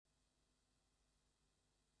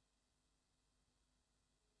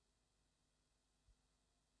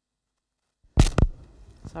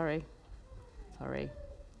Sorry.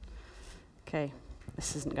 Okay,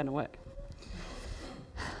 this isn't going to work.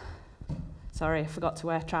 Sorry, I forgot to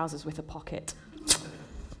wear trousers with a pocket.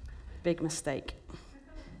 Big mistake.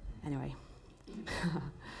 Anyway,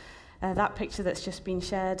 that picture that's just been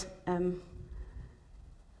shared,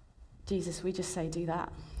 Jesus, we just say, do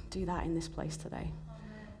that in this place today.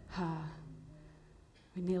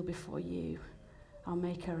 We kneel before you, our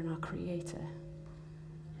Maker and our Creator.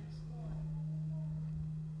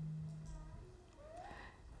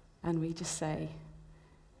 And we just say,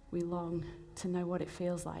 we long to know what it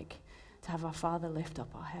feels like to have our Father lift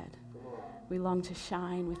up our head. We long to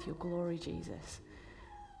shine with your glory, Jesus.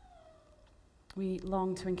 We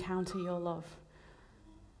long to encounter your love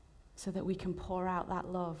so that we can pour out that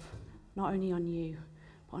love, not only on you,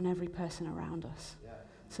 but on every person around us,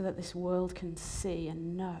 so that this world can see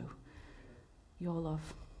and know your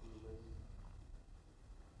love.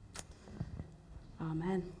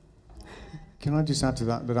 Amen. Can I just add to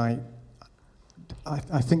that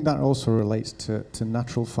I think that also relates to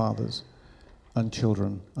natural fathers and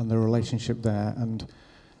children and the relationship there, and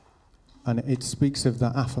it speaks of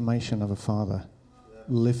that affirmation of a father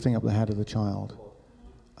lifting up the head of the child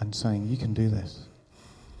and saying, you can do this.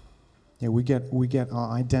 Yeah, we get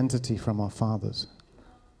our identity from our fathers,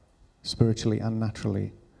 spiritually and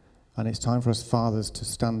naturally, and it's time for us fathers to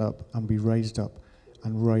stand up and be raised up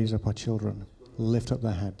and raise up our children, lift up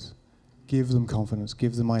their heads, give them confidence,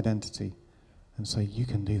 give them identity, and say, you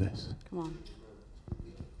can do this. Come on.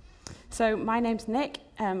 So my name's Nick,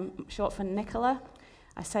 short for Nicola.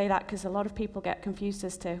 I say that because a lot of people get confused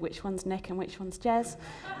as to which one's Nick and which one's Jez.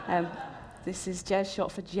 This is Jez,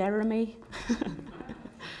 short for Jeremy.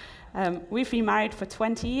 We've been married for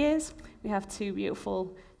 20 years. We have two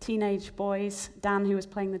beautiful teenage boys, Dan, who was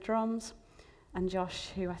playing the drums, and Josh,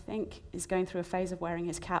 who I think is going through a phase of wearing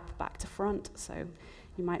his cap back to front, so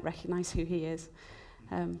you might recognize who he is.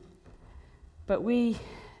 But we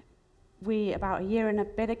about a year and a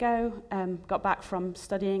bit ago, got back from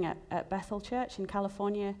studying at Bethel Church in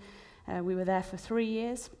California. We were there for 3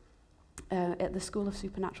 years at the School of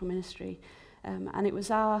Supernatural Ministry. And it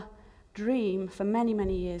was our dream for many,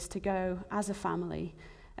 many years to go as a family.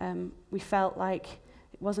 We felt like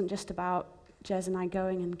it wasn't just about Jez and I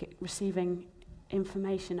going and receiving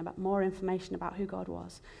more information about who God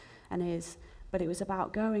was and is, but it was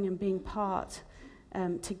about going and being part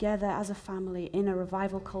together as a family in a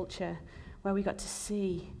revival culture where we got to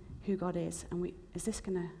see who God is. And is this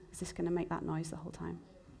gonna make that noise the whole time?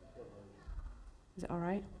 Is it all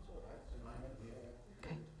right?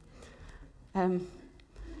 Okay.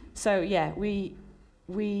 So yeah,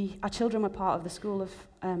 our children were part of the school of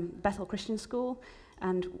Bethel Christian School,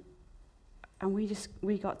 and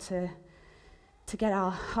we got to get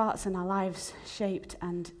our hearts and our lives shaped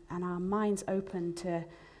and our minds open to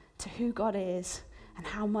who God is and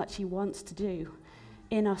how much he wants to do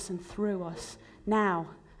in us and through us now,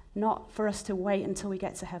 not for us to wait until we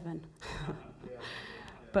get to heaven,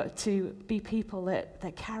 but to be people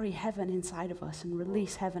that carry heaven inside of us and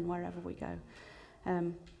release heaven wherever we go.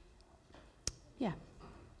 Yeah.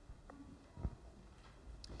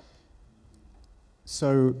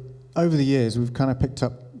 So over the years, we've kind of picked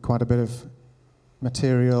up quite a bit of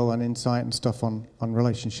material and insight and stuff on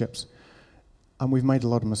relationships. And we've made a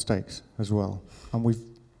lot of mistakes as well. And we've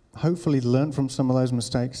hopefully learned from some of those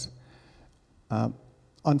mistakes.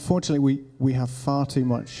 Unfortunately, we have far too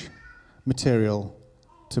much material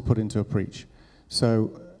to put into a preach.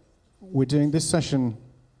 So we're doing this session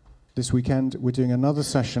this weekend. We're doing another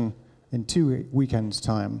session in 2 weekends'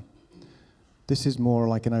 time. This is more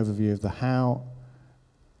like an overview of the how.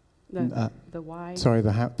 The why. Sorry,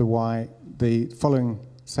 the why. The following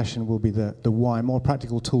session will be the why, more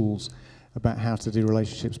practical tools about how to do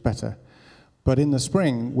relationships better. But in the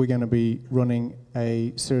spring, we're going to be running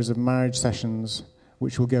a series of marriage sessions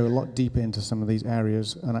which will go a lot deeper into some of these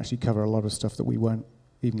areas and actually cover a lot of stuff that we won't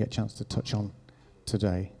even get a chance to touch on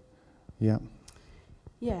today. Yeah.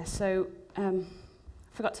 Yeah, so I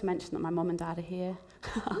forgot to mention that my mum and dad are here.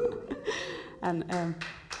 And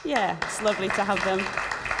yeah, it's lovely to have them.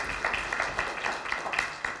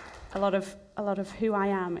 A lot of who I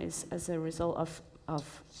am is as a result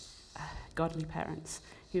of godly parents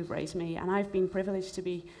who've raised me, and I've been privileged to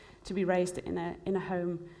be raised in a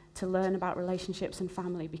home to learn about relationships and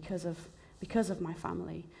family because of my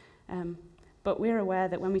family. But we're aware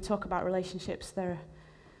that when we talk about relationships, there'll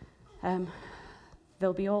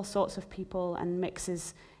be all sorts of people and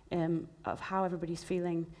mixes of how everybody's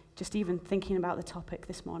feeling, just even thinking about the topic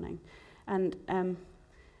this morning. And I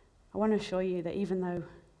want to assure you that even though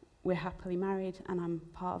we're happily married and I'm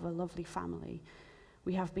part of a lovely family,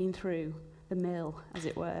 we have been through the mill, as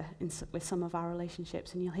it were, with some of our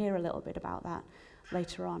relationships, and you'll hear a little bit about that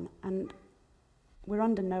later on. And we're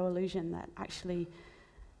under no illusion that actually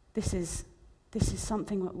this is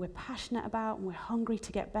something that we're passionate about and we're hungry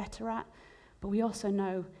to get better at, but we also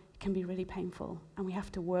know it can be really painful, and we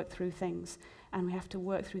have to work through things, and we have to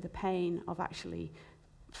work through the pain of actually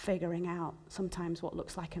figuring out sometimes what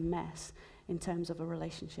looks like a mess in terms of a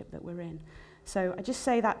relationship that we're in. So I just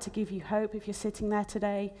say that to give you hope if you're sitting there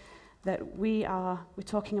today, that we're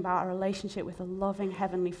talking about our relationship with a loving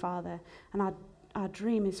Heavenly Father, and our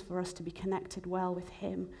dream is for us to be connected well with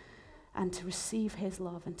Him and to receive His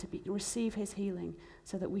love and to receive His healing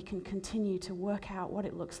so that we can continue to work out what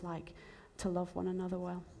it looks like to love one another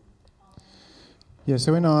well. Yeah,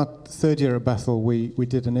 so in our third year at Bethel, we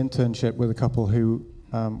did an internship with a couple who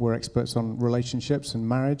were experts on relationships and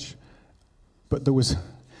marriage, but there was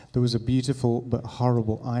a beautiful but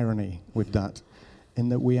horrible irony with that, in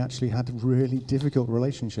that we actually had really difficult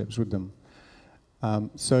relationships with them.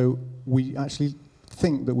 So we actually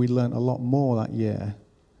think that we learned a lot more that year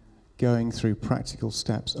going through practical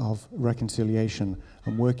steps of reconciliation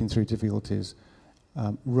and working through difficulties,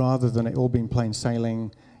 rather than it all being plain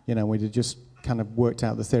sailing. We'd just kind of worked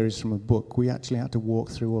out the theories from a book. We actually had to walk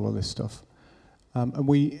through all of this stuff. And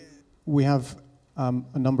we have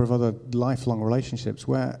a number of other lifelong relationships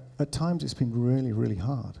where at times it's been really, really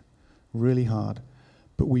hard.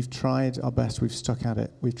 But we've tried our best, we've stuck at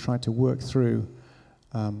it, we've tried to work through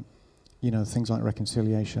things like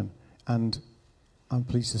reconciliation. And I'm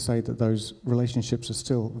pleased to say that those relationships are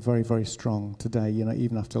still very, very strong today,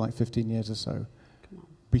 even after like 15 years or so.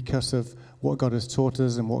 Because of what God has taught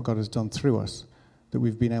us and what God has done through us, that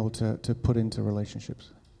we've been able to put into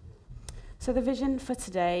relationships. So the vision for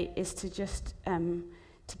today is to just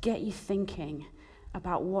to get you thinking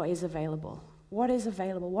about what is available. What is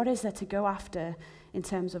available? What is there to go after in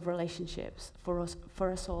terms of relationships for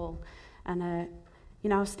us all? And I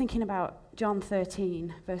was thinking about John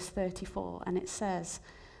 13, verse 34, and it says,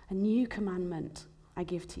 "A new commandment I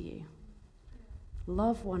give to you: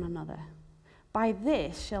 love one another. By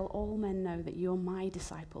this shall all men know that you're my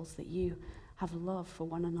disciples, that you have love for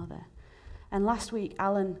one another." And last week,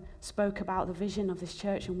 Alan spoke about the vision of this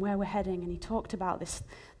church and where we're heading, and he talked about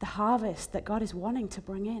the harvest that God is wanting to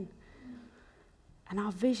bring in. And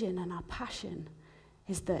our vision and our passion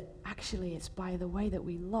is that actually it's by the way that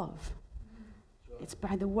we love. It's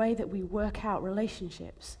by the way that we work out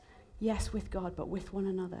relationships, yes, with God, but with one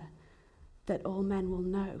another, that all men will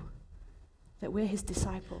know that we're His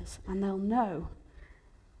disciples, and they'll know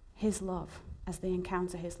His love as they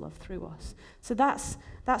encounter His love through us. So that's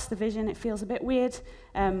the vision. It feels a bit weird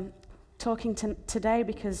talking today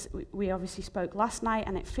because we obviously spoke last night,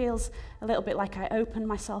 and it feels a little bit like I opened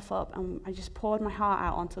myself up and I just poured my heart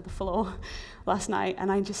out onto the floor last night,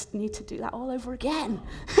 and I just need to do that all over again.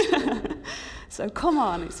 So come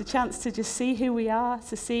on, it's a chance to just see who we are,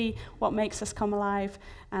 to see what makes us come alive,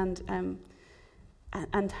 and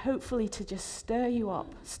hopefully to just stir you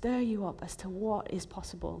up as to what is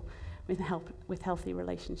possible with healthy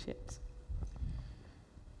relationships.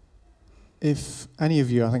 If any of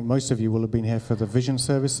you, I think most of you will have been here for the vision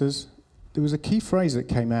services, there was a key phrase that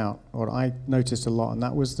came out, or I noticed a lot, and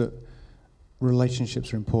that was that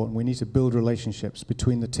relationships are important. We need to build relationships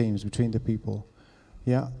between the teams, between the people.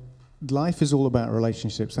 Yeah, life is all about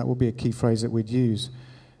relationships. That would be a key phrase that we'd use.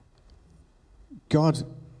 God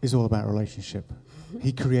is all about relationship.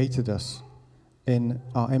 He created us in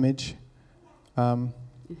our image. In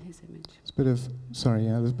His image.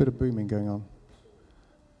 There's a bit of booming going on.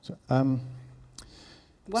 So,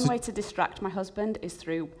 One way to distract my husband is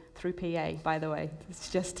through PA, by the way. It's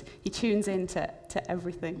just, he tunes in to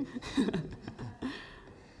everything.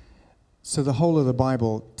 So the whole of the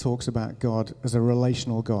Bible talks about God as a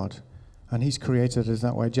relational God, and He's created us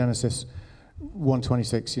that way. Genesis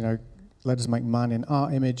 1:26, let us make man in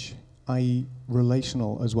our image, i.e.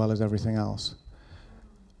 relational as well as everything else.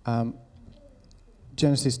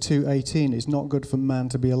 Genesis 2:18, it's not good for man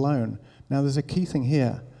to be alone. Now there's a key thing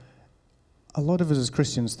here. A lot of us as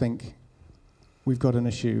Christians think we've got an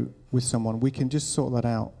issue with someone. We can just sort that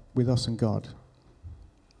out with us and God.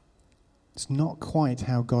 It's not quite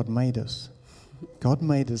how God made us. God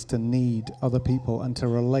made us to need other people and to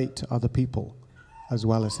relate to other people as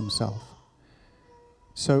well as Himself.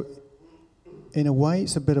 So in a way,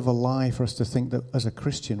 it's a bit of a lie for us to think that as a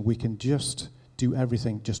Christian, we can just do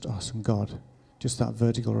everything just us and God, just that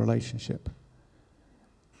vertical relationship.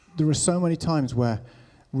 There are so many times where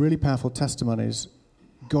really powerful testimonies,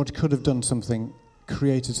 God could have done something,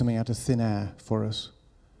 created something out of thin air for us,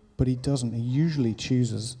 but He doesn't. He usually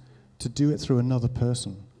chooses to do it through another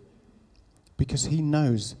person because He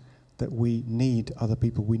knows that we need other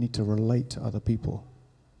people. We need to relate to other people.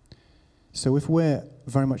 So if we're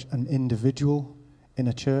very much an individual in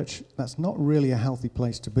a church, that's not really a healthy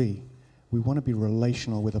place to be. We want to be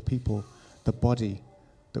relational with the people, the body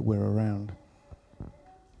that we're around.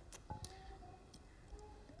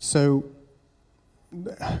 So,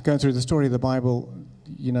 going through the story of the Bible,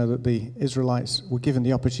 you know that the Israelites were given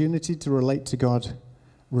the opportunity to relate to God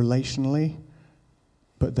relationally,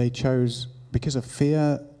 but they chose, because of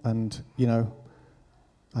fear and, you know,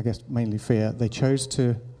 I guess mainly fear, they chose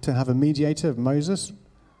to have a mediator of Moses,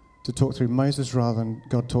 to talk through Moses rather than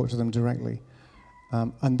God talk to them directly.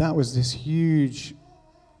 And that was this huge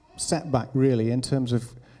setback, really, in terms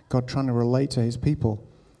of God trying to relate to his people.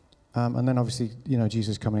 And then obviously, you know,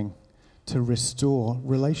 Jesus coming to restore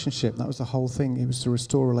relationship. That was the whole thing. It was to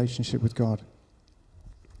restore relationship with God.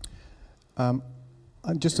 And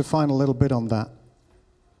just a final little bit on that.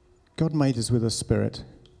 God made us with a spirit.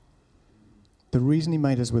 The reason he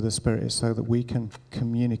made us with a spirit is so that we can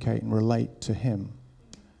communicate and relate to him.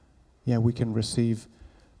 Yeah, we can receive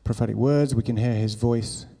prophetic words. We can hear his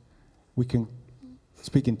voice. We can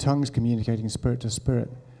speak in tongues, communicating spirit to spirit.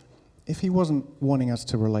 If he wasn't wanting us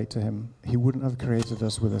to relate to him, he wouldn't have created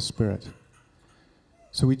us with a spirit.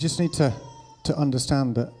 So we just need to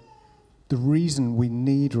understand that the reason we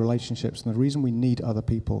need relationships and the reason we need other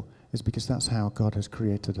people is because that's how God has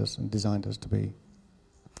created us and designed us to be.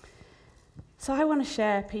 So I want to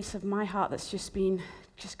share a piece of my heart that's just been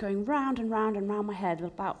going round and round and round my head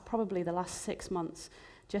about probably the last 6 months.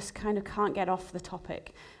 Just kind of can't get off the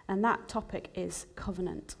topic. And that topic is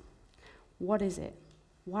covenant. What is it?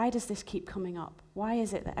 Why does this keep coming up? Why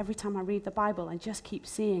is it that every time I read the Bible, I just keep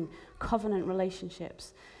seeing covenant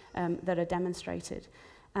relationships that are demonstrated?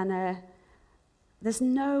 And there's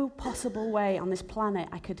no possible way on this planet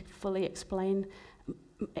I could fully explain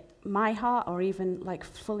my heart, or even like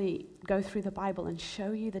fully go through the Bible and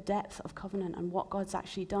show you the depth of covenant and what God's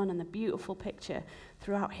actually done and the beautiful picture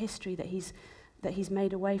throughout history that he's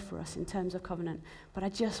made a way for us in terms of covenant. But I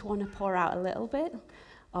just want to pour out a little bit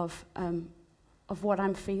of what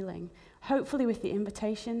I'm feeling, hopefully with the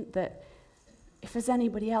invitation that if there's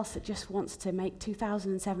anybody else that just wants to make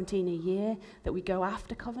 2017 a year that we go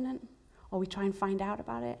after covenant or we try and find out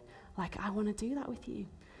about it, like I want to do that with you.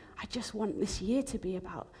 I just want this year to be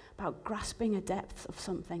about grasping a depth of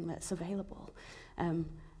something that's available. And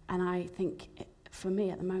I think for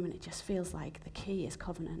me at the moment, it just feels like the key is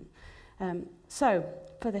covenant. So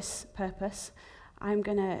for this purpose, I'm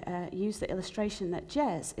going to use the illustration that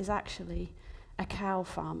Jez is actually a cow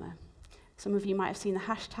farmer. Some of you might have seen the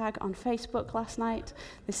hashtag on Facebook last night.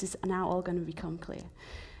 This is now all going to become clear.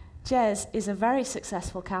 Jez is a very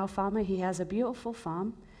successful cow farmer. He has a beautiful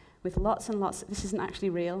farm with lots and lots. This isn't actually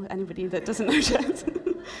real. Anybody that doesn't know Jez.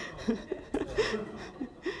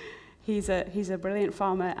 He's a brilliant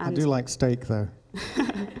farmer. And I do like steak, though.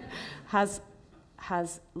 has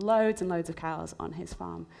loads and loads of cows on his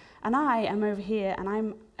farm. And I am over here, and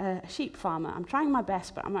I'm a sheep farmer. I'm trying my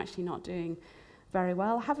best, but I'm actually not doing very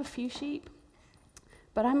well. I have a few sheep,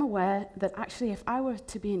 but I'm aware that actually if I were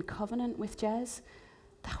to be in covenant with Jez,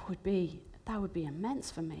 that would be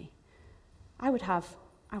immense for me. I would have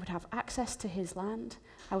access to his land.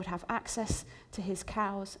 I would have access to his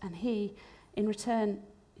cows, and he, in return,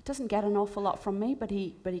 doesn't get an awful lot from me, but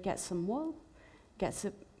he gets some wool, gets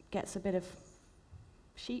a bit of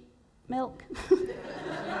sheep milk,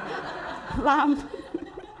 lamb.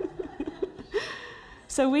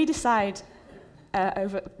 So we decide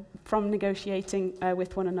from negotiating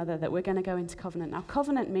with one another that we're going to go into covenant. Now,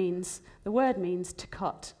 covenant means, the word means to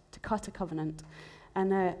cut a covenant.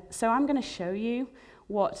 And so I'm going to show you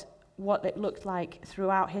what it looked like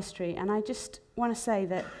throughout history. And I just want to say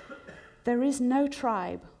that there is no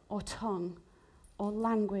tribe or tongue or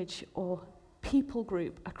language or people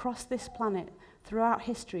group across this planet throughout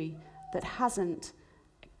history that hasn't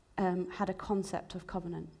had a concept of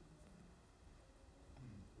covenant.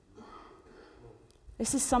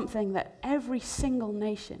 This is something that every single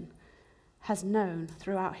nation has known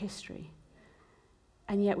throughout history.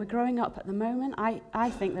 And yet we're growing up at the moment, I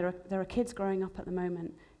think there are kids growing up at the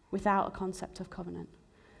moment without a concept of covenant.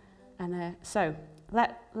 And so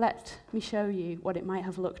let me show you what it might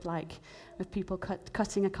have looked like with people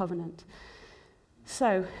cutting a covenant.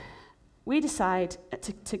 So we decide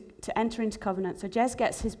to enter into covenant. So Jez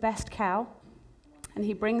gets his best cow, and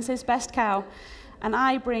he brings his best cow, and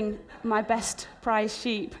I bring my best prize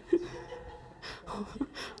sheep.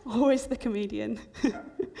 Always the comedian.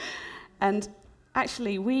 And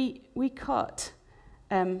actually, we cut,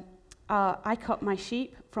 I cut my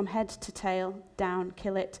sheep from head to tail, down,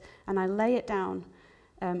 kill it, and I lay it down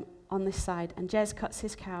on this side, and Jez cuts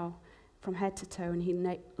his cow, from head to toe, and he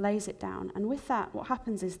lays it down. And with that, what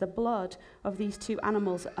happens is the blood of these two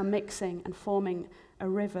animals are mixing and forming a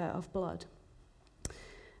river of blood.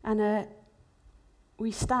 And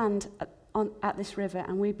we stand at this river,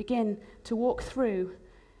 and we begin to walk through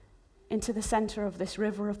into the center of this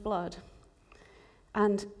river of blood.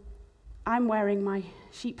 And I'm wearing my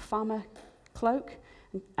sheep farmer cloak,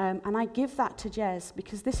 and I give that to Jez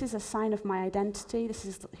because this is a sign of my identity. This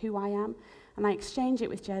is who I am. And I exchange it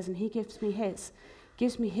with Jez, and he gives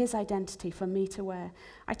me his identity for me to wear.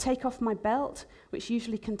 I take off my belt, which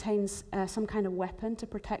usually contains some kind of weapon to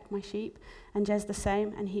protect my sheep, and Jez the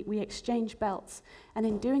same, and we exchange belts. And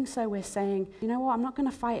in doing so, we're saying, you know what, I'm not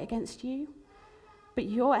going to fight against you, but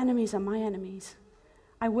your enemies are my enemies.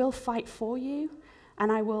 I will fight for you,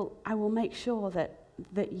 and I will make sure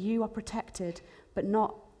that you are protected, but I'm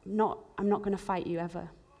not going to fight you ever.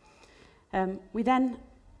 We then,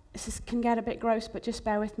 can get a bit gross, but just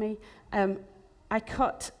bear with me. I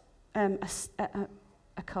cut a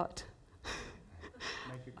cut.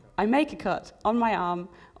 I make a cut on my arm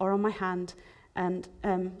or on my hand, and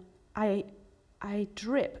I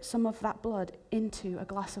drip some of that blood into a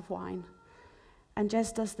glass of wine. And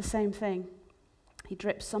Jez does the same thing. He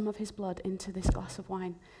drips some of his blood into this glass of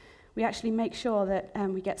wine. We actually make sure that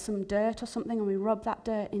we get some dirt or something, and we rub that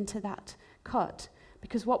dirt into that cut,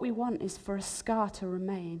 because what we want is for a scar to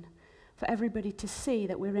remain, for everybody to see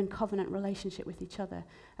that we're in covenant relationship with each other,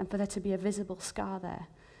 and for there to be a visible scar there.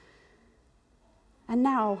 And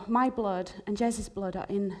now my blood and Jez's blood are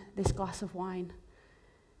in this glass of wine,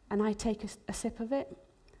 and I take a sip of it,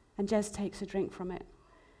 and Jez takes a drink from it.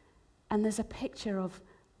 And there's a picture of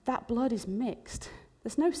that blood is mixed.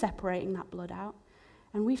 There's no separating that blood out.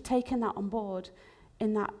 And we've taken that on board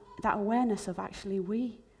in that awareness of actually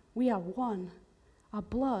we are one. Our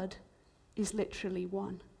blood is literally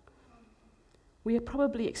one. We have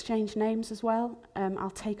probably exchanged names as well. I'll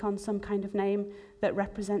take on some kind of name that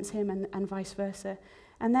represents him and vice versa.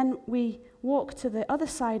 And then we walk to the other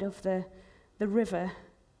side of the river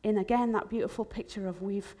in, again, that beautiful picture of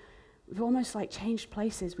we've almost like changed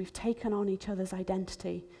places. We've taken on each other's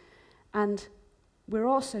identity. And we're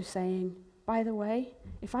also saying, by the way,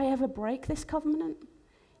 if I ever break this covenant,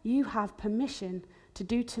 you have permission to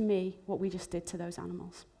do to me what we just did to those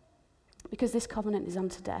animals. Because this covenant is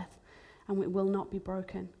unto death, and it will not be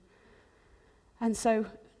broken. And so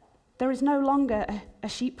there is no longer a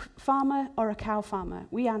sheep farmer or a cow farmer.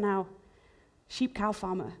 We are now sheep-cow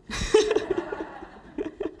farmer.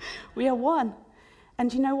 We are one.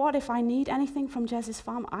 And you know what? If I need anything from Jez's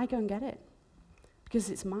farm, I go and get it, because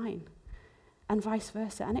it's mine, and vice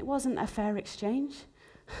versa. And it wasn't a fair exchange,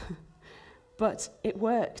 but it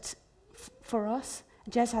worked for us.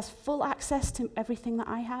 Jez has full access to everything that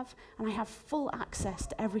I have, and I have full access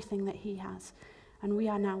to everything that he has, and we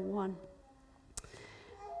are now one.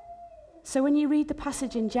 So when you read the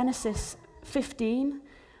passage in Genesis 15,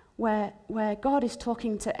 where God is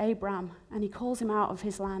talking to Abram, and he calls him out of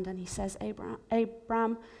his land, and he says,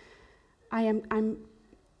 Abram,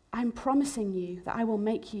 I'm promising you that I will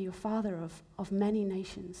make you a father of many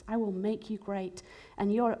nations. I will make you great,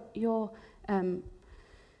 and your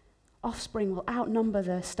offspring will outnumber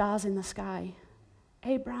the stars in the sky.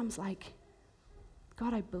 Abram's like,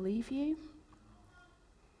 God, I believe you,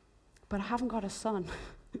 but I haven't got a son.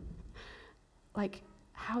 Like,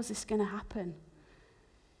 how's this going to happen?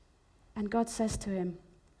 And God says to him,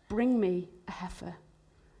 bring me a heifer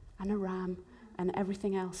and a ram and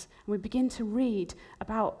everything else. And we begin to read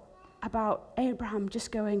about Abraham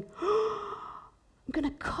just going, I'm going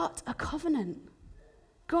to cut a covenant.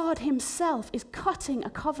 God himself is cutting a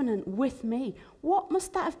covenant with me. What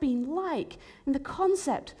must that have been like in the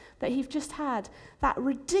concept that he've just had, that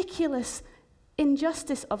ridiculous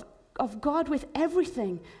injustice of God with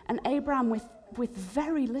everything and Abraham with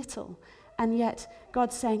very little, and yet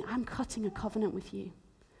God's saying, I'm cutting a covenant with you.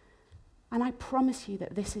 And I promise you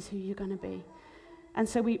that this is who you're going to be. And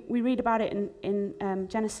so we read about it in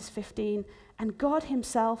Genesis 15, and God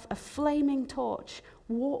himself, a flaming torch,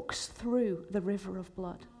 walks through the river of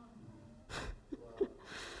blood.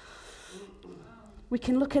 We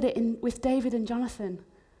can look at it with David and Jonathan.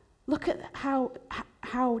 Look at how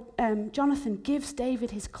Jonathan gives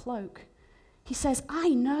David his cloak. He says, I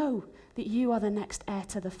know that you are the next heir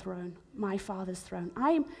to the throne, my father's throne.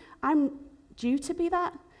 I'm due to be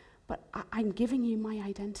that, but I'm giving you my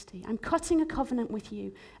identity. I'm cutting a covenant with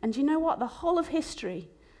you. And you know what? The whole of history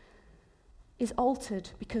is altered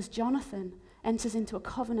because Jonathan enters into a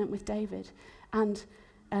covenant with David. And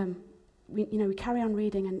we carry on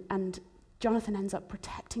reading, and Jonathan ends up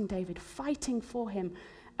protecting David, fighting for him,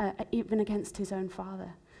 even against his own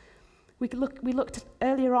father. We looked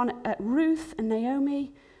earlier on at Ruth and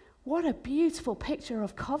Naomi. What a beautiful picture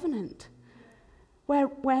of covenant. Where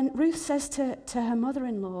when Ruth says to her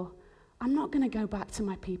mother-in-law, I'm not going to go back to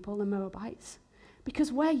my people, the Moabites,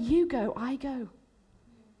 because where you go, I go.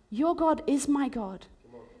 Your God is my God.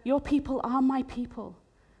 Your people are my people.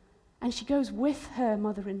 And she goes with her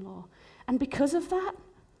mother-in-law. And because of that,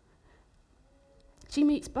 she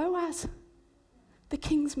meets Boaz, the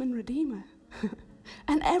kinsman redeemer.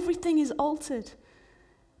 And everything is altered.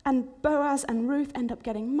 And Boaz and Ruth end up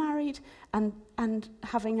getting married and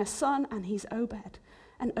having a son, and he's Obed.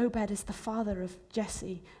 And Obed is the father of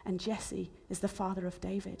Jesse, and Jesse is the father of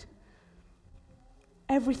David.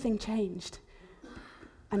 Everything changed.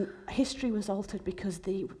 And history was altered because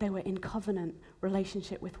they were in covenant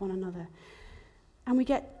relationship with one another. And we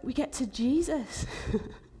get to Jesus.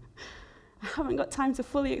 I haven't got time to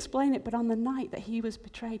fully explain it, but on the night that he was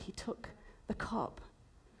betrayed, he took the cup.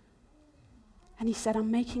 And he said, I'm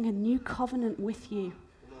making a new covenant with you.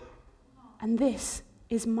 And this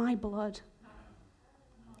is my blood.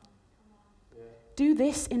 Do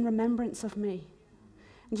this in remembrance of me.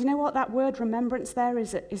 And do you know what that word remembrance there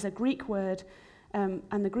is? Is a Greek word, and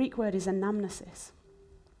the Greek word is anamnesis.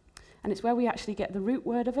 And it's where we actually get the root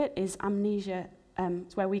word of it is amnesia.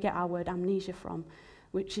 It's where we get our word amnesia from,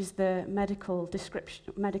 which is the medical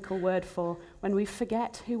word for when we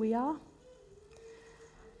forget who we are.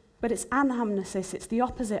 But it's anamnesis, it's the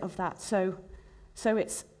opposite of that. So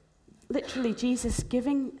it's literally Jesus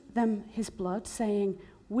giving them his blood, saying,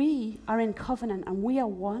 we are in covenant and we are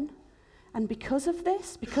one. And because of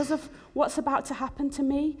this, because of what's about to happen to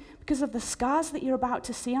me, because of the scars that you're about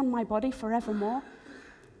to see on my body forevermore,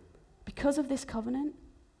 because of this covenant,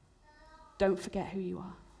 don't forget who you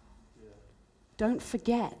are. Yeah. Don't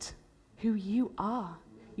forget who you are.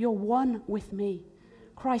 You're one with me.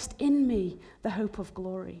 Christ in me, the hope of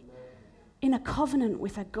glory. In a covenant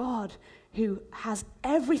with a God who has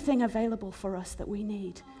everything available for us that we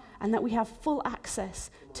need and that we have full access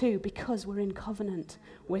to because we're in covenant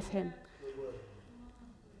with him.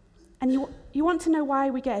 And you want to know why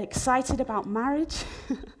we get excited about marriage?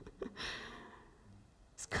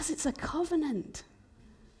 It's because it's a covenant.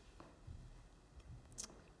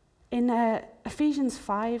 In Ephesians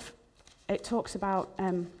 5, it talks about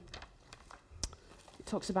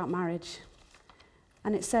marriage.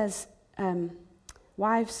 And it says,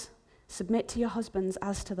 wives, submit to your husbands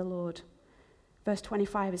as to the Lord. Verse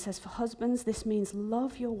 25, it says, for husbands, this means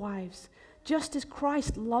love your wives, just as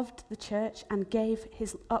Christ loved the church and gave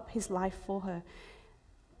up his life for her.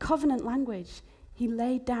 Covenant language. He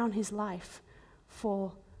laid down his life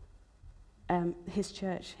for his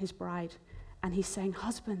church, his bride. And he's saying,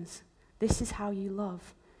 husbands, this is how you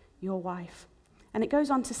love your wife. And it goes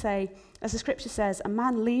on to say, as the scripture says, a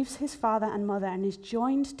man leaves his father and mother and is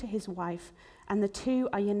joined to his wife, and the two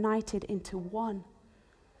are united into one.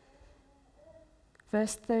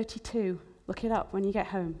 Verse 32, look it up when you get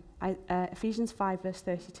home. Ephesians 5, verse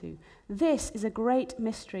 32. This is a great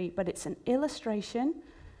mystery, but it's an illustration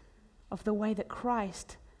of the way that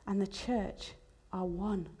Christ and the church are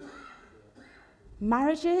one.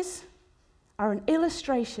 Marriages are an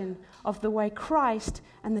illustration of the way Christ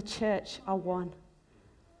and the church are one.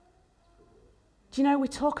 Do you know, we're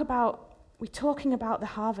talking about the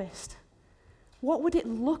harvest. What would it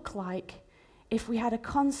look like if we had a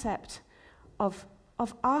concept of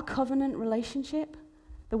our covenant relationship?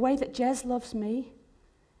 The way that Jez loves me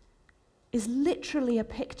is literally a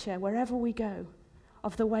picture, wherever we go,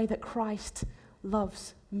 of the way that Christ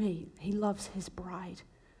loves me. He loves his bride.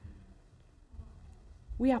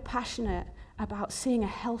 We are passionate about seeing a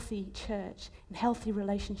healthy church and healthy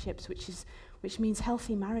relationships, which means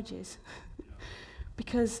healthy marriages.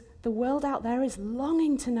 Because the world out there is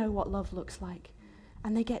longing to know what love looks like.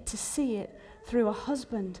 And they get to see it through a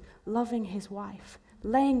husband loving his wife,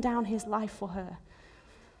 laying down his life for her.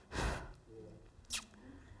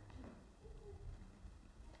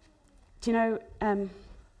 Do you know,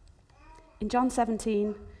 in John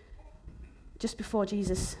 17, just before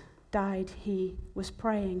Jesus died, he was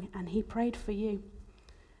praying, and he prayed for you,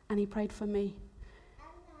 and he prayed for me.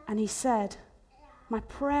 And he said, my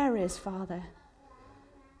prayer is, Father,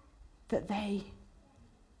 that they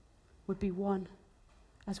would be one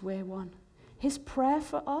as we're one. His prayer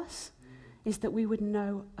for us is that we would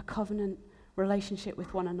know a covenant relationship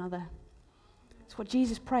with one another. It's what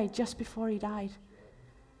Jesus prayed just before he died.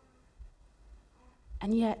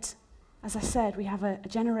 And yet, as I said, we have a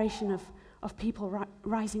generation of people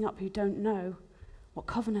rising up who don't know what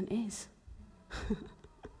covenant is.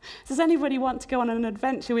 Does anybody want to go on an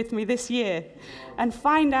adventure with me this year and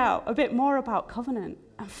find out a bit more about covenant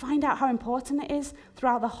and find out how important it is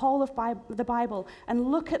throughout the whole of the Bible and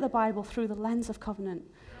look at the Bible through the lens of covenant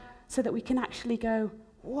so that we can actually go,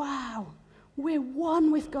 wow, we're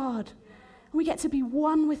one with God. We get to be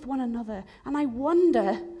one with one another. And I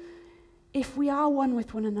wonder if we are one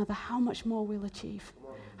with one another, how much more we'll achieve.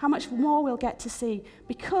 How much more we'll get to see,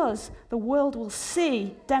 because the world will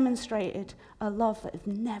see demonstrated a love that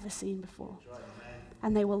they've never seen before.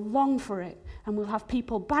 And they will long for it, and we'll have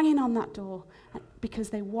people banging on that door because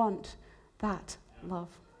they want that love.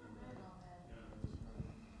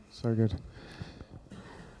 So good.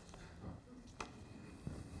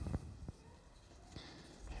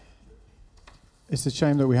 It's a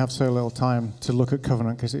shame that we have so little time to look at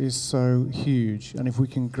covenant, because it is so huge, and if we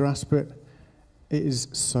can grasp it, it is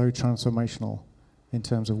so transformational in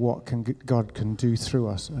terms of what God can do through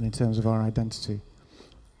us and in terms of our identity.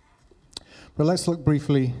 But let's look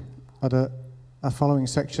briefly at a following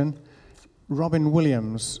section. Robin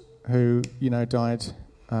Williams, who died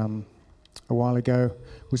a while ago,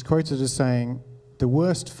 was quoted as saying, "The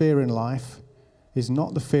worst fear in life is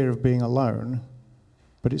not the fear of being alone,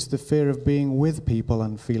 but it's the fear of being with people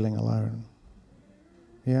and feeling alone."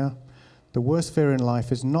 Yeah? The worst fear in life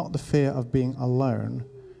is not the fear of being alone,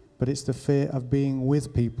 but it's the fear of being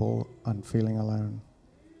with people and feeling alone.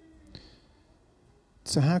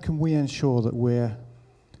 So how can we ensure that we're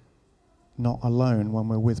not alone when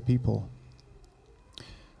we're with people?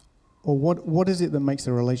 Or what is it that makes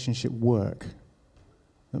a relationship work,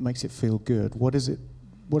 that makes it feel good? What is it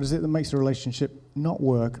that makes a relationship not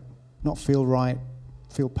work, not feel right,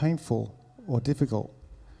 feel painful or difficult?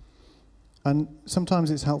 And sometimes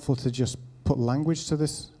it's helpful to just put language to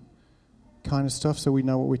this kind of stuff so we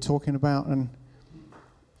know what we're talking about. And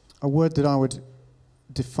a word that I would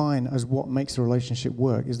define as what makes a relationship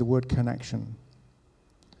work is the word connection.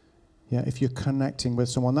 Yeah, if you're connecting with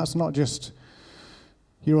someone, that's not just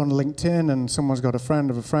you're on LinkedIn and someone's got a friend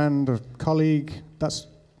of a friend or colleague.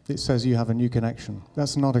 It says you have a new connection.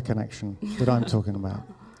 That's not a connection that I'm talking about.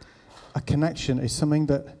 A connection is something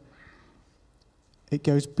that it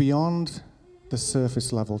goes beyond the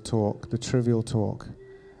surface level talk, the trivial talk.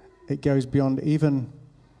 It goes beyond even,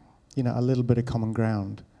 a little bit of common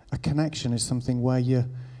ground. A connection is something where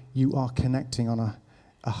you are connecting on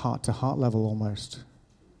a heart-to-heart level almost.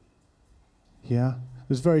 Yeah?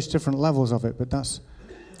 There's various different levels of it, but that's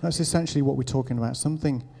essentially what we're talking about.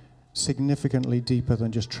 Something significantly deeper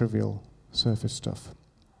than just trivial surface stuff.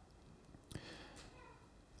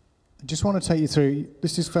 I just want to take you through,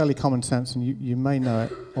 this is fairly common sense, and you may know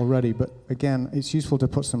it already, but again, it's useful to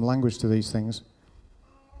put some language to these things.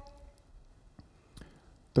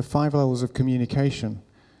 The 5 levels of communication.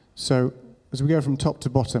 So as we go from top to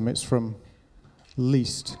bottom, it's from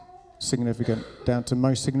least significant down to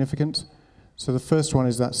most significant. So the first one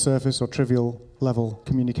is that surface or trivial level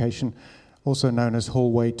communication, also known as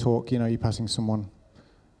hallway talk. You're passing someone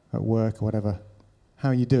at work or whatever. How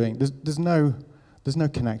are you doing? There's no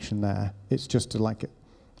connection there. It's just like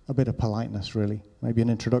a bit of politeness, really. Maybe an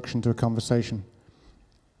introduction to a conversation.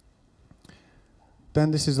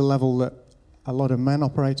 Then this is a level that a lot of men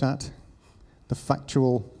operate at, the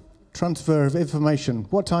factual transfer of information.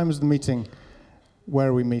 What time is the meeting? Where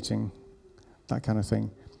are we meeting? That kind of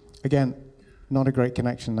thing. Again, not a great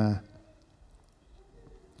connection there.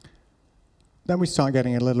 Then we start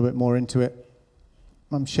getting a little bit more into it.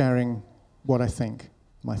 I'm sharing what I think,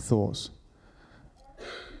 my thoughts.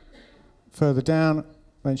 Further down,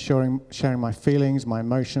 then sharing my feelings, my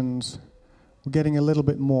emotions. We're getting a little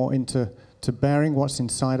bit more into bearing what's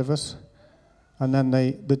inside of us. And then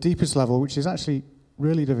the deepest level, which is actually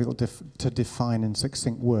really difficult to define in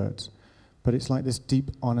succinct words, but it's like this deep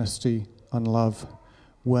honesty and love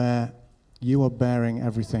where you are bearing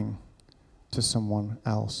everything to someone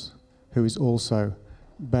else who is also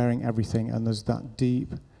bearing everything, and there's that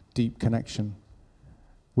deep, deep connection,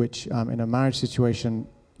 which in a marriage situation,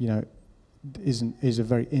 is a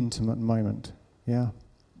very intimate moment. Yeah.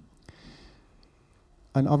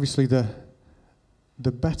 And obviously the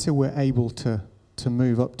better we're able to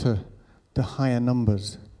move up to the higher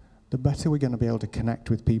numbers, the better we're going to be able to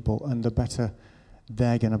connect with people, and the better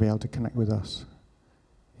they're going to be able to connect with us.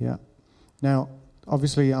 Yeah. Now,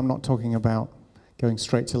 obviously, I'm not talking about going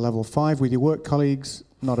straight to level 5 with your work colleagues,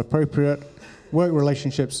 not appropriate. Work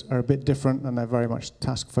relationships are a bit different, and they're very much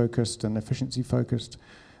task-focused and efficiency-focused,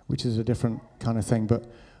 which is a different kind of thing. But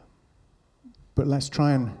let's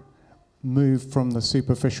try and move from the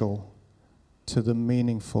superficial to the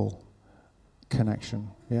meaningful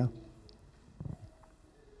connection, yeah?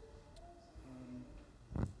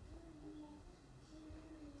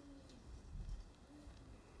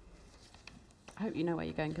 I hope you know where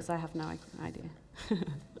you're going, because I have no idea.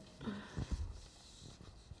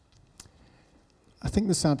 I think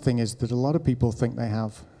the sad thing is that a lot of people think they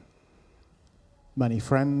have many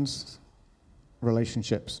friends,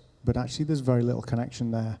 relationships, but actually there's very little connection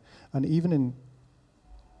there. And even in,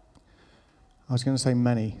 I was going to say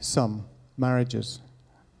some marriages,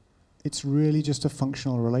 it's really just a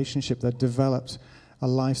functional relationship that develops a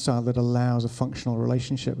lifestyle that allows a functional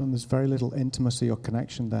relationship, and there's very little intimacy or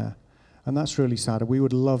connection there. And that's really sad. We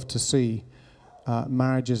would love to see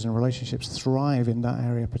marriages and relationships thrive in that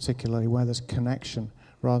area, particularly where there's connection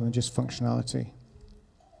rather than just functionality.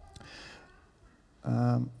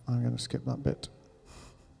 I'm going to skip that bit.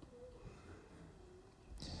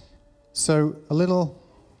 So a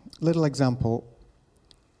little example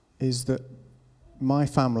is that my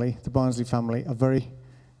family, the Barnsley family, are very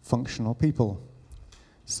functional people.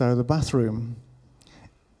 So the bathroom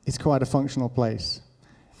is quite a functional place.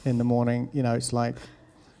 In the morning, it's like,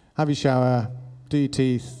 have your shower, do your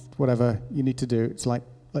teeth, whatever you need to do. It's like,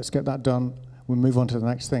 let's get that done, we'll move on to the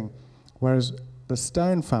next thing. Whereas the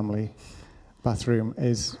Stone family bathroom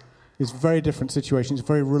is very different situation. It's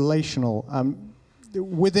very relational,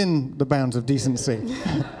 within the bounds of decency.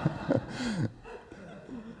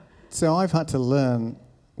 So I've had to learn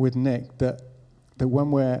with Nic that when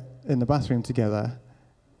we're in the bathroom together,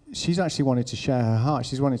 she's actually wanted to share her heart.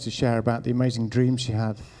 She's wanted to share about the amazing dreams she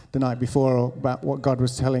had the night before, or about what God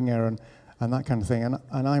was telling her and that kind of thing.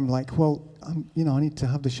 And I'm like, well, I need to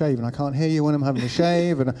have the shave, and I can't hear you when I'm having the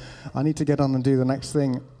shave, and I need to get on and do the next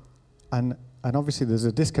thing. And obviously there's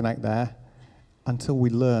a disconnect there until we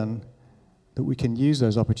learn that we can use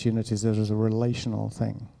those opportunities as a relational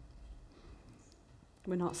thing.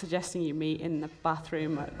 We're not suggesting you meet in the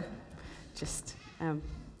bathroom, just...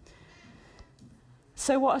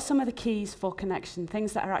 So what are some of the keys for connection,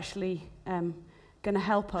 things that are actually going to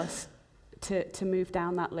help us to move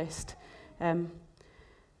down that list?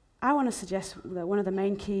 I want to suggest that one of the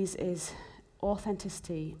main keys is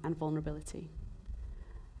authenticity and vulnerability.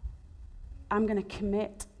 I'm going to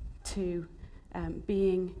commit to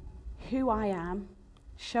being who I am,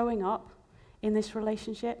 showing up in this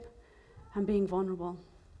relationship, and being vulnerable.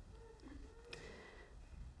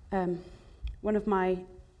 One of my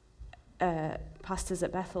pastors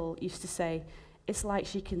at Bethel used to say, it's like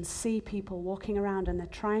she can see people walking around and they're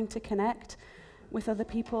trying to connect with other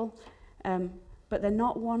people, but they're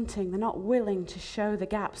not willing to show the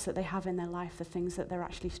gaps that they have in their life, the things that they're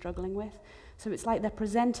actually struggling with. So it's like they're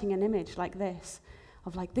presenting an image like this,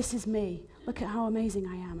 of like, this is me, look at how amazing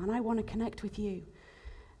I am, and I want to connect with you.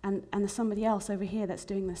 And there's somebody else over here that's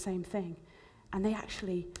doing the same thing, and they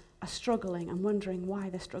actually are struggling and wondering why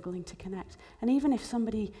they're struggling to connect. And even if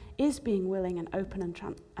somebody is being willing and open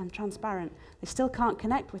and transparent, they still can't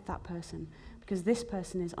connect with that person because this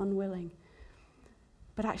person is unwilling.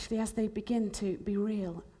 But actually, as they begin to be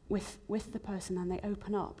real with the person and they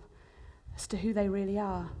open up as to who they really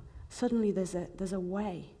are, suddenly there's a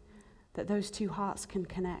way that those two hearts can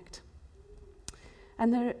connect.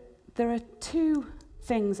 And there are two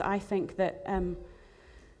things I think that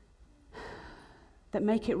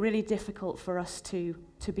make it really difficult for us to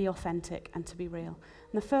be authentic and to be real.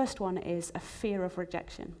 And the first one is a fear of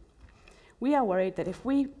rejection. We are worried that if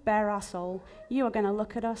we bare our soul, you are going to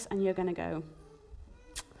look at us and you're going to go,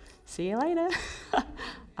 see you later.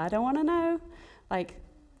 I don't want to know. Like,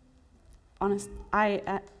 honest,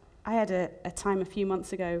 I had a time a few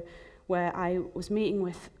months ago where I was meeting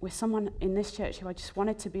with someone in this church who I just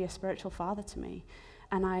wanted to be a spiritual father to me.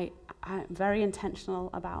 And I'm very intentional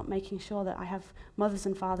about making sure that I have mothers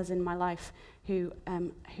and fathers in my life who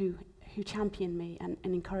champion me and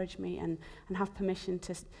encourage me and have permission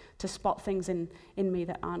to spot things in me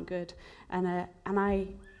that aren't good. And I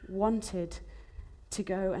wanted to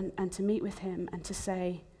go and to meet with him and to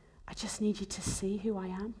say, I just need you to see who I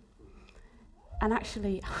am. And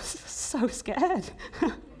actually, I was so scared.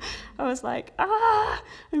 I was like,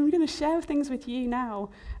 I'm going to share things with you now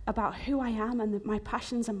about who I am and my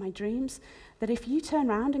passions and my dreams, that if you turn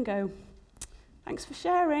around and go, thanks for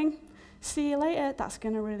sharing, see you later, that's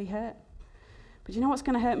going to really hurt. But you know what's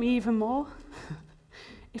going to hurt me even more?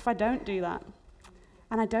 If I don't do that,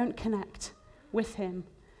 and I don't connect with him,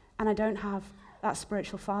 and I don't have that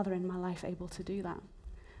spiritual father in my life able to do that.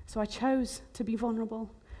 So I chose to be vulnerable,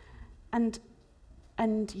 and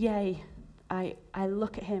yay, I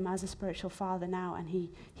look at him as a spiritual father now, and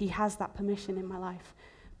he has that permission in my life.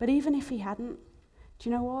 But even if he hadn't, do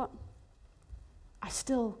you know what? I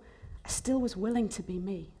still was willing to be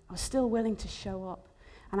me. I was still willing to show up.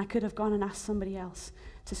 And I could have gone and asked somebody else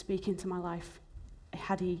to speak into my life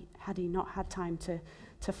had he not had time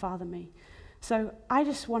to father me. So I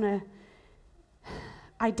just want to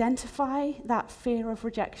identify that fear of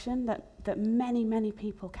rejection that many, many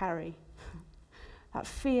people carry. That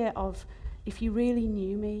fear of, if you really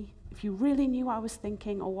knew me, if you really knew what I was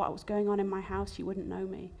thinking or what was going on in my house, you wouldn't know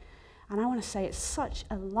me. And I want to say it's such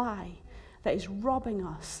a lie that is robbing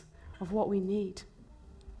us of what we need.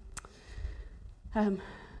 And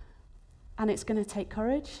it's going to take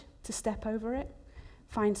courage to step over it.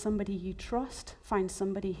 Find somebody you trust. Find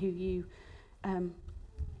somebody who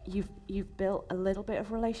you've built a little bit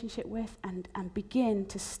of relationship with, and begin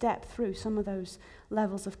to step through some of those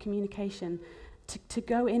levels of communication to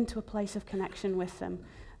go into a place of connection with them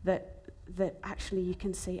that actually you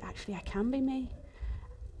can see, actually I can be me.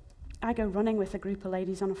 I go running with a group of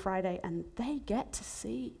ladies on a Friday, and they get to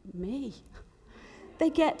see me. They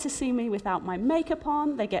get to see me without my makeup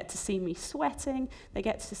on. They get to see me sweating. They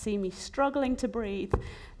get to see me struggling to breathe.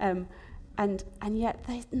 And yet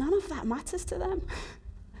none of that matters to them.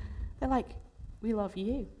 They're like, we love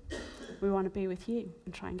you. We want to be with you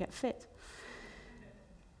and try and get fit.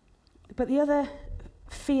 But the other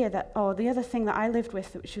fear the other thing that I lived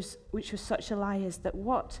with, which was such a lie, is that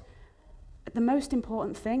the most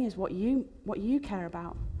important thing is what you care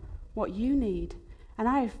about, what you need. And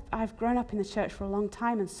I've grown up in the church for a long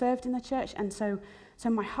time and served in the church, and so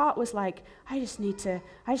my heart was like, I just need to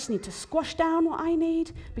squash down what I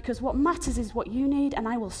need, because what matters is what you need, and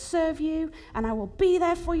I will serve you, and I will be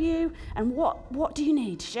there for you. And what do you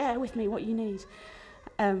need? Share with me what you need.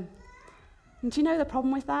 And do you know the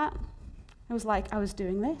problem with that? It was like I was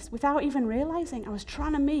doing this without even realizing. I was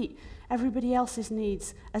trying to meet everybody else's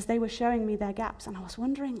needs as they were showing me their gaps, and I was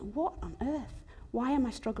wondering, what on earth? Why am I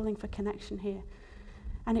struggling for connection here?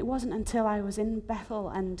 And it wasn't until I was in Bethel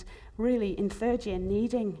and really in third year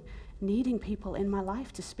needing people in my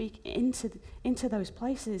life to speak into those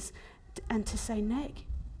places and to say, Nick,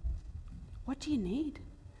 what do you need?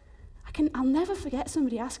 I'll never forget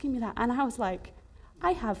somebody asking me that, and I was like,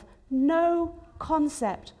 I have no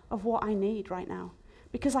concept of what I need right now,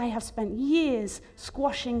 because I have spent years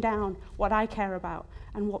squashing down what I care about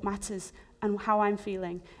and what matters and how I'm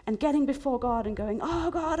feeling, and getting before God and going, oh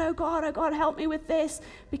God, help me with this,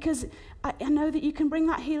 because I know that you can bring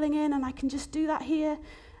that healing in and I can just do that here,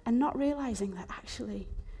 and not realizing that actually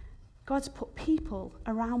God's put people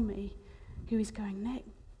around me who is going, Nick,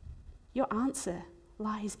 your answer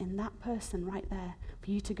lies in that person right there for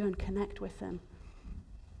you to go and connect with them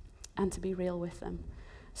and to be real with them.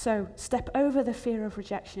 So step over the fear of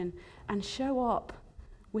rejection and show up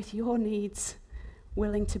with your needs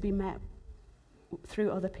willing to be met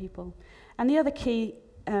through other people. And the other key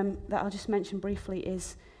that I'll just mention briefly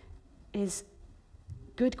is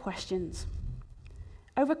good questions.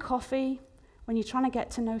 Over coffee, when you're trying to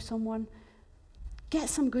get to know someone, get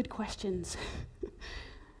some good questions.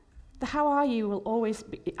 The how are you will always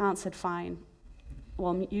be answered fine,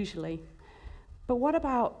 well, usually. But what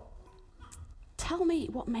about, tell me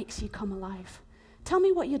what makes you come alive. Tell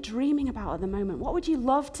me what you're dreaming about at the moment. What would you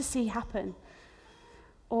love to see happen?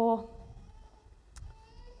 Or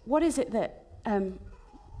what is it that,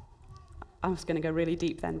 I was going to go really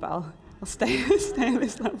deep then, but I'll stay on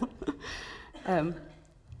this level.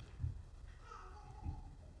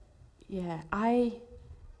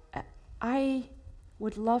 I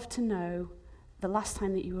would love to know the last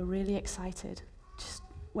time that you were really excited. Just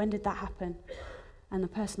when did that happen? And the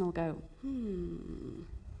person will go, and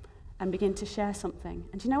begin to share something.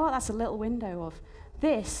 And do you know what? That's a little window of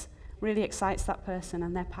this really excites that person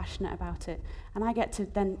and they're passionate about it. And I get to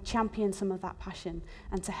then champion some of that passion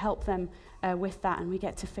and to help them with that, and we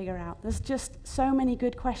get to figure out. There's just so many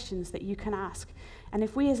good questions that you can ask. And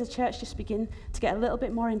if we as a church just begin to get a little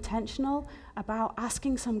bit more intentional about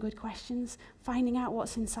asking some good questions, finding out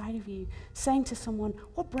what's inside of you, saying to someone,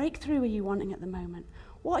 what breakthrough are you wanting at the moment?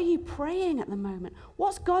 What are you praying at the moment?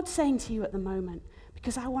 What's God saying to you at the moment?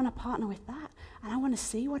 Because I want to partner with that, and I want to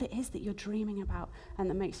see what it is that you're dreaming about and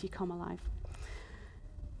that makes you come alive.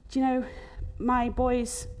 Do you know, my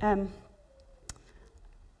boys, I'm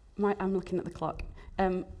looking at the clock.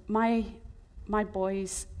 My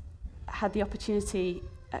boys had the opportunity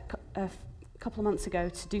a couple of months ago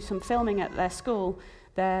to do some filming at their school.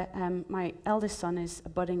 My eldest son is a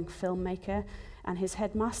budding filmmaker, and his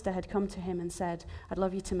headmaster had come to him and said, I'd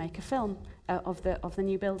love you to make a film of the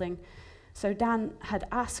new building. So Dan had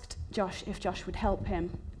asked Josh if Josh would help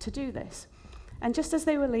him to do this. And just as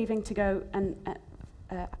they were leaving to go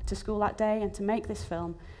to school that day and to make this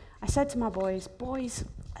film, I said to my boys,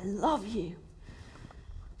 I love you.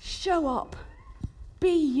 Show up.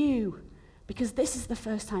 Be you. Because this is the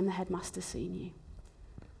first time the headmaster's seen you.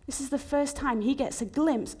 This is the first time he gets a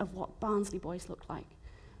glimpse of what Barnsley boys look like.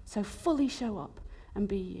 So fully show up and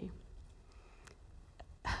be you.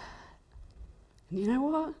 And you know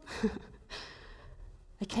what?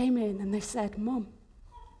 They came in and they said, Mum,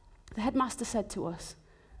 the headmaster said to us,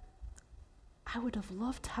 I would have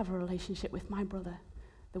loved to have a relationship with my brother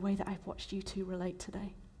the way that I've watched you two relate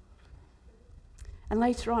today. And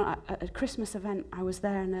later on, at a Christmas event, I was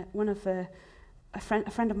there, and a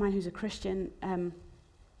friend of mine who's a Christian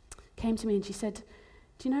came to me and she said,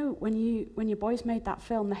 do you know, when your boys made that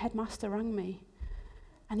film, the headmaster rang me,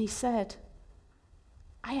 and he said,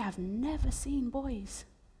 I have never seen boys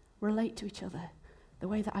relate to each other the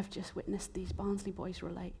way that I've just witnessed these Barnsley boys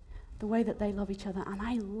relate, the way that they love each other, and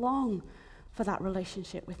I long for that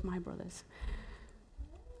relationship with my brothers.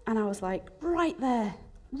 And I was like, right there,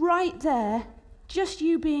 just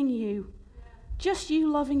you being you, just you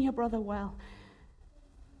loving your brother well,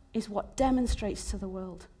 is what demonstrates to the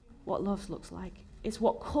world what love looks like. It's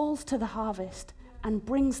what calls to the harvest and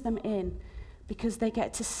brings them in, because they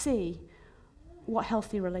get to see what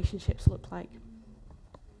healthy relationships look like.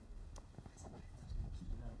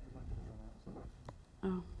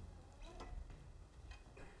 Oh.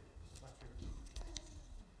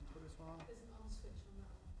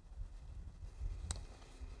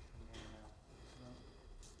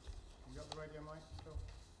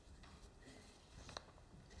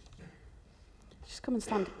 Just come and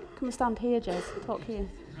stand here, Jez. Talk here.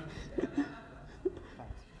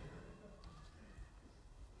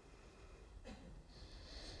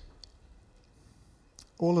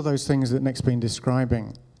 All of those things that Nic's been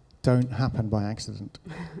describing don't happen by accident.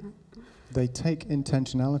 They take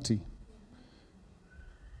intentionality.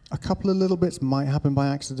 A couple of little bits might happen by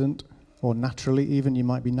accident, or naturally, even you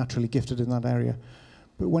might be naturally gifted in that area.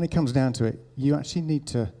 But when it comes down to it, you actually need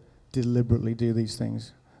to deliberately do these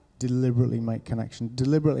things, deliberately make connection,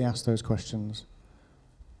 deliberately ask those questions,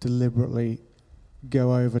 deliberately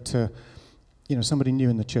go over to, somebody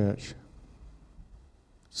new in the church.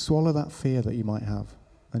 Swallow that fear that you might have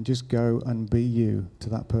and just go and be you to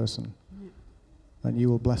that person. Yeah. And you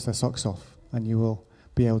will bless their socks off and you will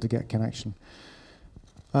be able to get connection.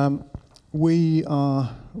 We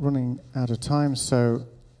are running out of time, so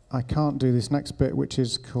I can't do this next bit, which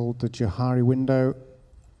is called the Johari window.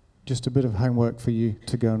 Just a bit of homework for you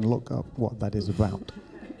to go and look up what that is about.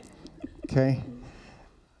 Okay?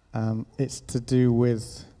 It's to do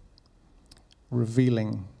with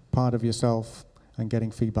revealing part of yourself and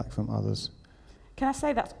getting feedback from others. Can I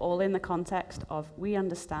say that's all in the context of we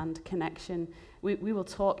understand connection. We will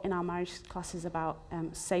talk in our marriage classes about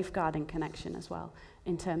safeguarding connection as well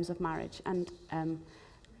in terms of marriage. And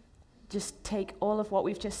just take all of what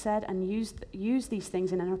we've just said and use these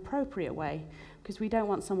things in an appropriate way, because we don't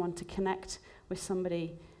want someone to connect with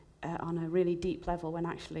somebody on a really deep level when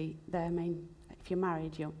actually if you're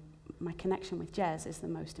married, my connection with Jez is the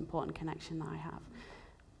most important connection that I have.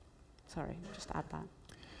 Sorry, just add that.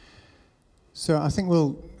 So I think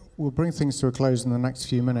we'll bring things to a close in the next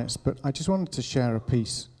few minutes, but I just wanted to share a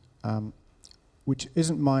piece which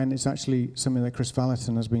isn't mine. It's actually something that Chris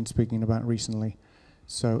Valentin has been speaking about recently.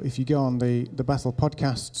 So if you go on the Bethel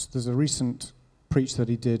podcasts, there's a recent preach that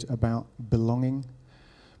he did about belonging,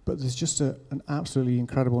 but there's just an absolutely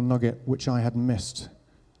incredible nugget which I had missed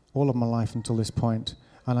all of my life until this point,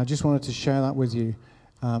 and I just wanted to share that with you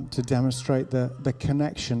to demonstrate the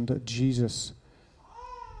connection that Jesus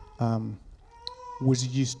was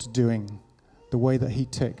used to doing, the way that he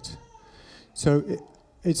ticked. So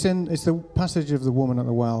it's the passage of the woman at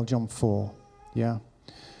the well, John 4, yeah?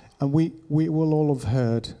 And we will all have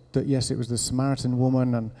heard that, yes, it was the Samaritan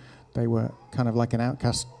woman, and they were kind of like an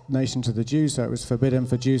outcast nation to the Jews, so it was forbidden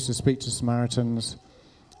for Jews to speak to Samaritans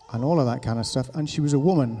and all of that kind of stuff. And she was a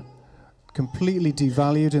woman, completely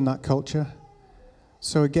devalued in that culture.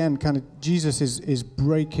 So again, kind of Jesus is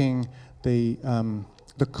breaking the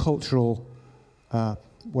cultural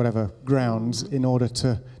grounds in order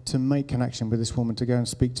to make connection with this woman, to go and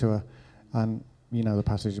speak to her. And the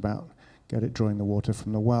passage about get it drawing the water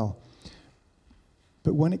from the well.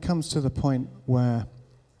 But when it comes to the point where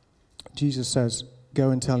Jesus says,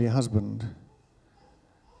 go and tell your husband,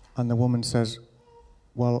 and the woman says,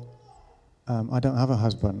 well, I don't have a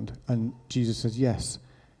husband. And Jesus says, yes,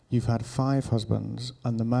 you've had 5 husbands,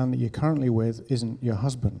 and the man that you're currently with isn't your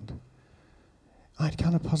husband. I'd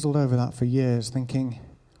kind of puzzled over that for years, thinking,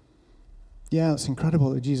 yeah, it's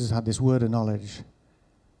incredible that Jesus had this word of knowledge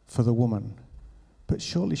for the woman, but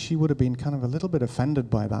surely she would have been kind of a little bit offended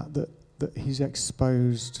by that he's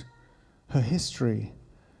exposed her history.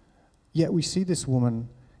 Yet we see this woman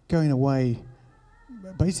going away,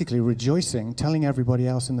 basically rejoicing, telling everybody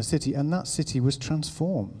else in the city, and that city was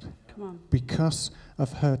transformed because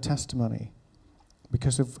of her testimony,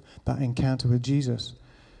 because of that encounter with Jesus.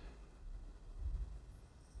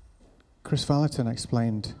 Chris Valentin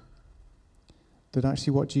explained that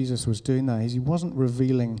actually what Jesus was doing there is he wasn't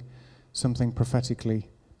revealing something prophetically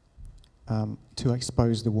to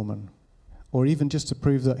expose the woman, or even just to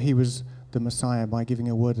prove that he was the Messiah by giving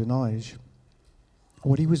a word of knowledge.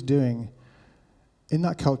 What he was doing in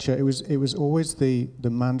that culture, it was always the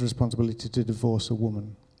man's responsibility to divorce a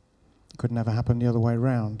woman. It could never happen the other way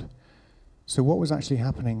around. So what was actually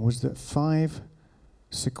happening was that 5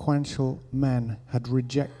 sequential men had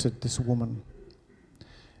rejected this woman.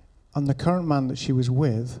 And the current man that she was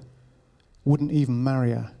with wouldn't even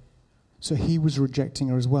marry her. So he was rejecting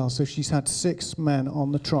her as well. So she's had 6 men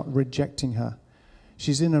on the trot rejecting her.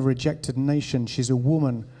 She's in a rejected nation. She's a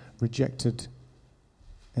woman rejected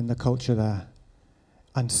in the culture there.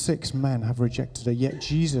 And 6 men have rejected her. Yet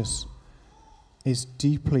Jesus is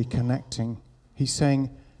deeply connecting. He's saying,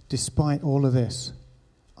 despite all of this,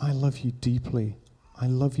 I love you deeply. I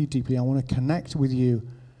love you deeply. I want to connect with you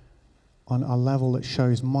on a level that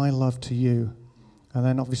shows my love to you. And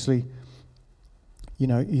then obviously, he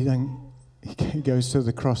goes to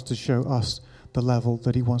the cross to show us the level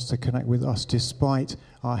that he wants to connect with us despite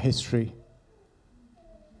our history.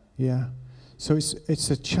 Yeah. So it's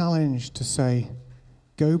a challenge to say,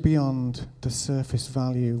 go beyond the surface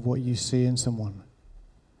value of what you see in someone.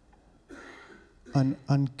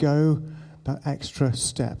 And go that extra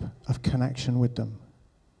step of connection with them.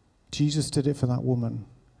 Jesus did it for that woman.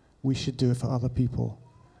 We should do it for other people.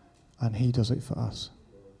 And he does it for us.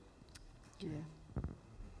 Yeah.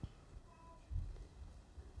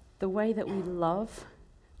 The way that we love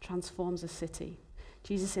transforms a city.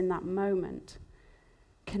 Jesus, in that moment,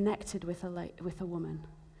 connected with a woman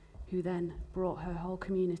who then brought her whole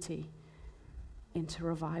community into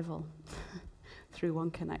revival through one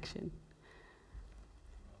connection.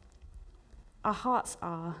 Our hearts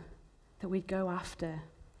are that we go after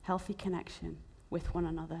healthy connection with one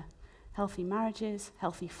another, healthy marriages,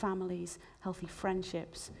 healthy families, healthy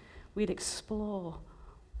friendships. We'd explore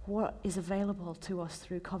what is available to us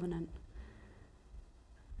through covenant.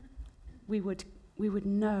 We would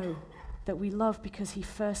know that we love because he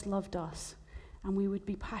first loved us, and we would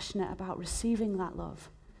be passionate about receiving that love,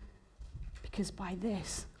 because by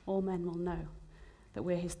this all men will know that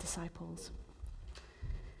we're his disciples.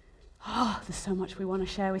 There's so much we want to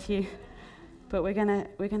share with you, but we're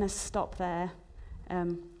gonna stop there.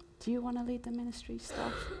 Do you want to lead the ministry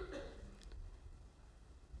stuff?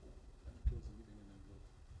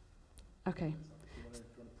 Okay.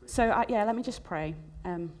 So let me just pray.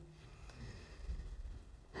 Thank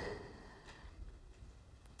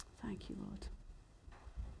you, Lord.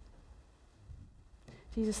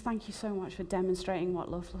 Jesus, thank you so much for demonstrating what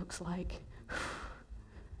love looks like.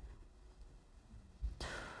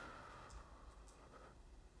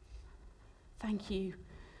 Thank you,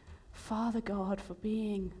 Father God, for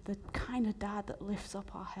being the kind of dad that lifts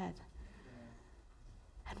up our head.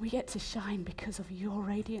 And we get to shine because of your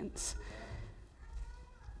radiance.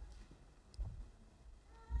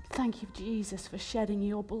 Thank you, Jesus, for shedding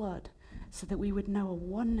your blood so that we would know a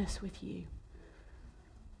oneness with you.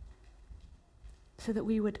 So that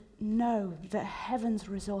we would know that heaven's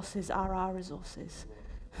resources are our resources.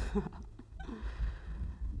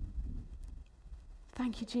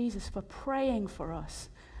 Thank you, Jesus, for praying for us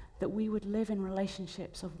that we would live in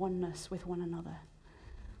relationships of oneness with one another.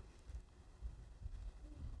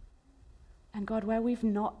 And God, where we've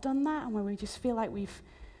not done that and where we just feel like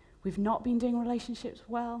we've not been doing relationships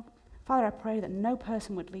well, Father, I pray that no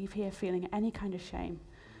person would leave here feeling any kind of shame,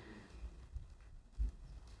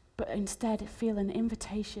 but instead feel an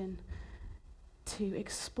invitation to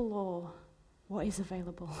explore what is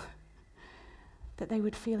available. That they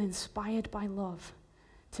would feel inspired by love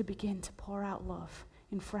to begin to pour out love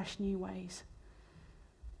in fresh new ways.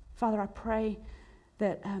 Father, I pray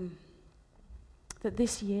that that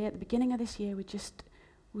this year, at the beginning of this year,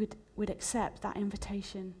 we'd accept that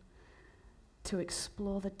invitation to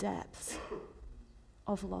explore the depths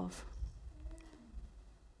of love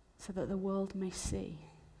so that the world may see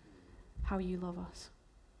how you love us.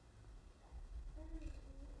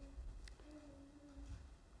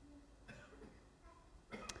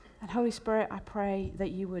 And Holy Spirit, I pray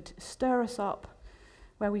that you would stir us up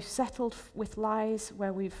where we've settled with lies,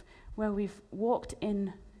 where we've walked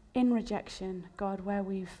in rejection, God, where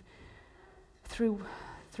we've, through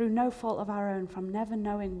no fault of our own, from never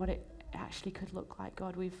knowing what it actually could look like,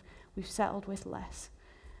 God, we've settled with less.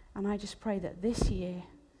 And I just pray that this year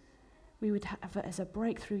we would have it as a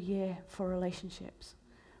breakthrough year for relationships,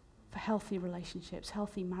 for healthy relationships,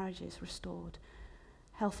 healthy marriages restored,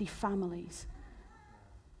 healthy families,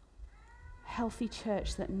 healthy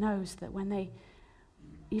church that knows that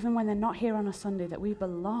even when they're not here on a Sunday, that we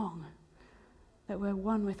belong, that we're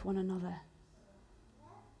one with one another.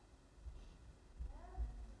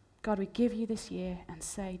 God, we give you this year and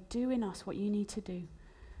say, do in us what you need to do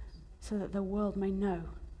so that the world may know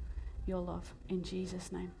your love. In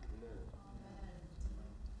Jesus' name.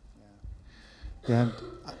 Yeah,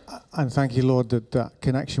 and thank you, Lord, that that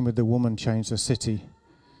connection with the woman changed the city.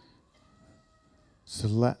 So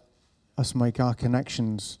let us make our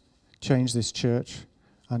connections change this church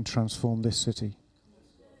and transform this city.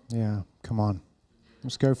 Yeah, come on.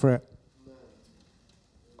 Let's go for it.